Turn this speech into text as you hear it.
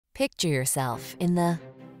Picture yourself in the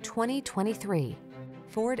 2023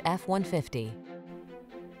 Ford F-150.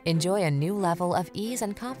 Enjoy a new level of ease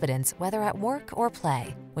and confidence whether at work or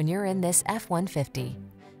play when you're in this F-150.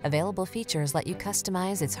 Available features let you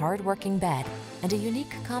customize its hard-working bed, and a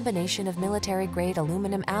unique combination of military-grade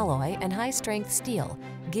aluminum alloy and high-strength steel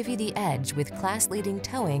give you the edge with class-leading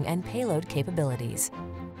towing and payload capabilities.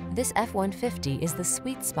 This F-150 is the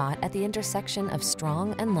sweet spot at the intersection of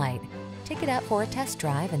strong and light. Take it out for a test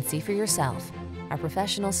drive and see for yourself. Our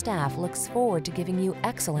professional staff looks forward to giving you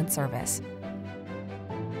excellent service.